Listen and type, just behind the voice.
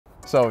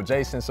So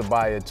Jason,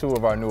 Sabaya, two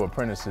of our new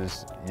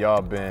apprentices,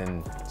 y'all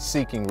been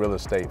seeking real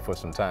estate for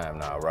some time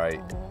now,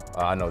 right?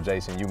 I know,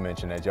 Jason, you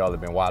mentioned that y'all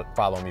have been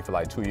following me for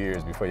like 2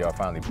 years before y'all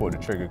finally pulled the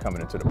trigger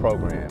coming into the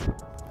program.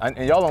 And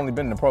y'all only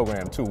been in the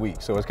program 2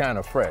 weeks, so it's kind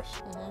of fresh.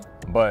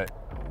 But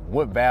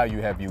what value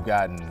have you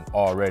gotten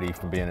already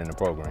from being in the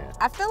program?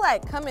 I feel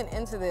like coming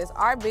into this,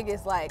 our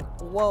biggest like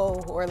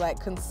whoa or like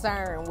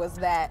concern was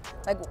that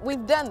like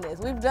we've done this.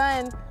 We've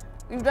done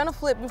a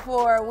flip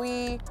before.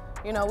 We've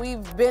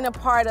been a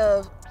part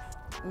of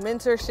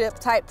mentorship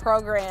type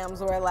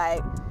programs where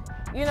like,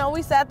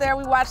 we sat there,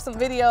 we watched some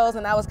videos,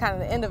 and that was kind of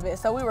the end of it.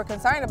 So we were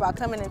concerned about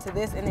coming into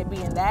this and it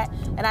being that.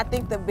 And I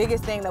think the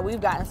biggest thing that we've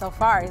gotten so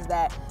far is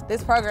that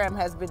this program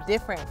has been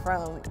different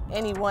from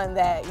any one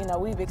that,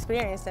 we've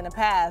experienced in the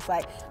past.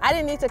 Like, I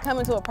didn't need to come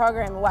into a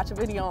program and watch a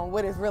video on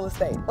what is real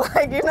estate.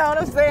 Like, you know what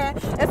I'm saying?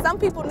 And some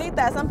people need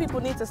that. Some people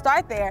need to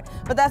start there,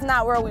 but that's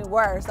not where we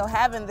were. So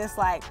having this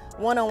like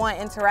one-on-one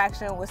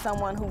interaction with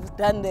someone who's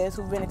done this,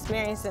 who's been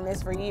experiencing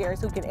this for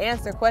years, who can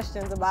answer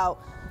questions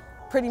about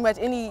pretty much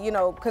any,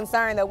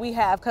 concern that we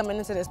have coming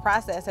into this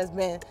process has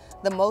been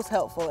the most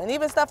helpful. And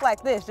even stuff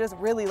like this, just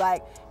really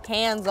like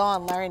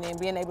hands-on learning,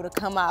 being able to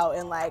come out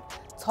and like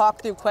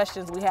talk through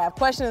questions we have,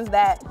 questions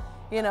that,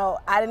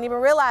 I didn't even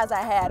realize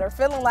I had, or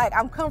feeling like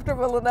I'm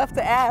comfortable enough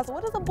to ask,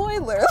 what is a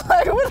boiler?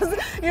 Like, what is,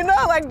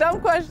 like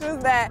dumb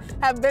questions that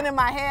have been in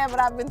my head, but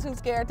I've been too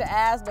scared to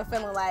ask, but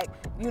feeling like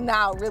you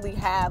now really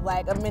have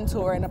like a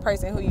mentor and a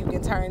person who you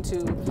can turn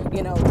to,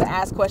 to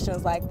ask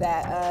questions like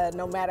that,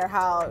 no matter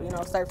how,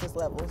 surface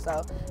level. So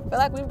I feel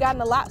like we've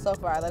gotten a lot so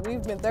far. Like,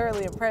 we've been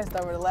thoroughly impressed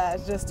over the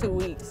last just 2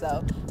 weeks.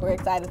 So we're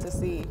excited to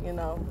see,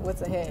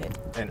 what's ahead.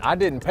 And I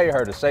didn't pay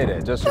her to say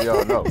that, just so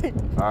y'all know.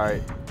 All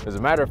right. As a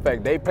matter of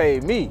fact, they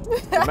paid me.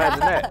 Imagine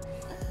that.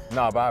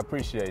 No, but I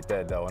appreciate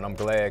that though, and I'm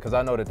glad, because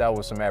I know that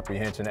was some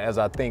apprehension, as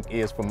I think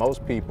is for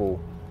most people,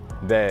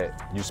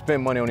 that you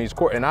spend money on these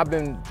courses, and I've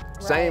been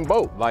same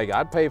boat. Like,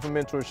 I paid for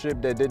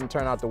mentorship that didn't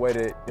turn out the way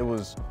that it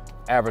was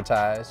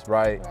advertised,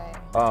 right?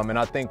 And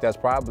I think that's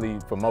probably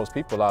for most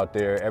people out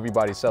there,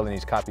 everybody's selling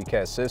these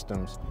copycat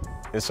systems.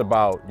 It's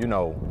about,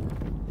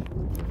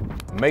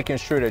 making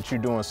sure that you're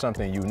doing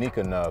something unique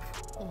enough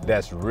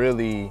that's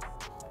really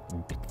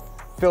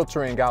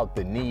filtering out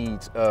the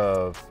needs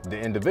of the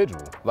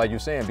individual, like you're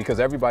saying, because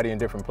everybody in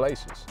different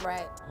places.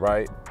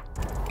 Right.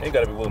 You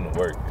gotta be willing to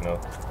work,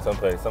 Some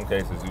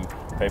cases you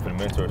pay for the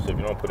mentorship,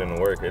 you don't put in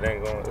the work,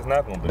 it's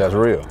not gonna be. That's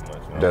real.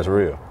 Much, That's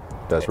real.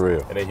 That's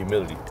real. And then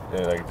humility,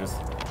 like just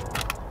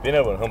being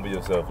able to humble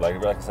yourself. Like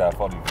I said, I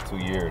followed you for 2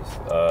 years,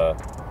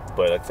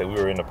 but like I said, we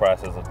were in the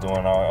process of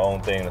doing our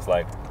own thing. It's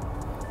like,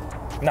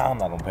 nah, I'm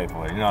not gonna pay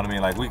for it. You know what I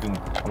mean? Like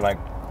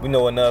we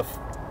know enough.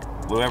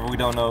 Whatever we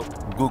don't know,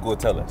 Google will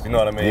tell us. You know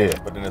what I mean? Yeah.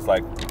 But then it's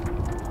like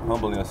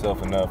humbling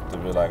yourself enough to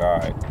be like, all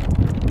right,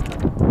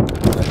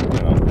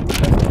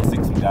 let's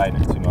seek some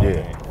guidance. You know what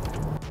I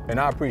mean? And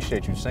I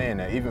appreciate you saying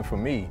that. Even for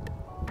me,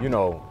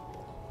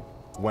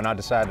 when I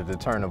decided to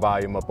turn the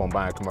volume up on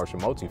buying commercial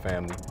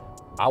multifamily,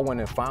 I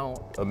went and found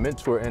a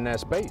mentor in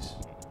that space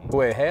who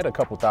had a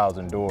couple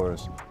thousand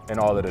doors and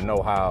all of the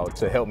know-how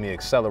to help me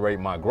accelerate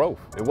my growth.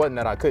 It wasn't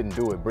that I couldn't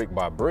do it brick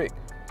by brick.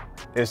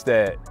 It's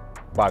that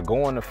by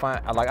going to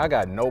find, like, I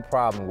got no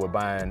problem with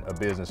buying a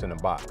business in a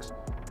box.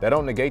 That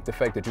don't negate the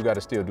fact that you got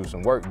to still do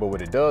some work, but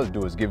what it does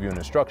do is give you an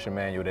instruction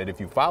manual that if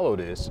you follow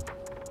this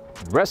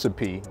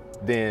recipe,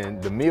 then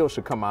the meal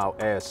should come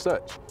out as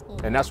such.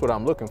 And that's what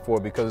I'm looking for,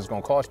 because it's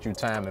going to cost you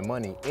time and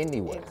money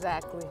anyway.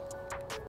 Exactly.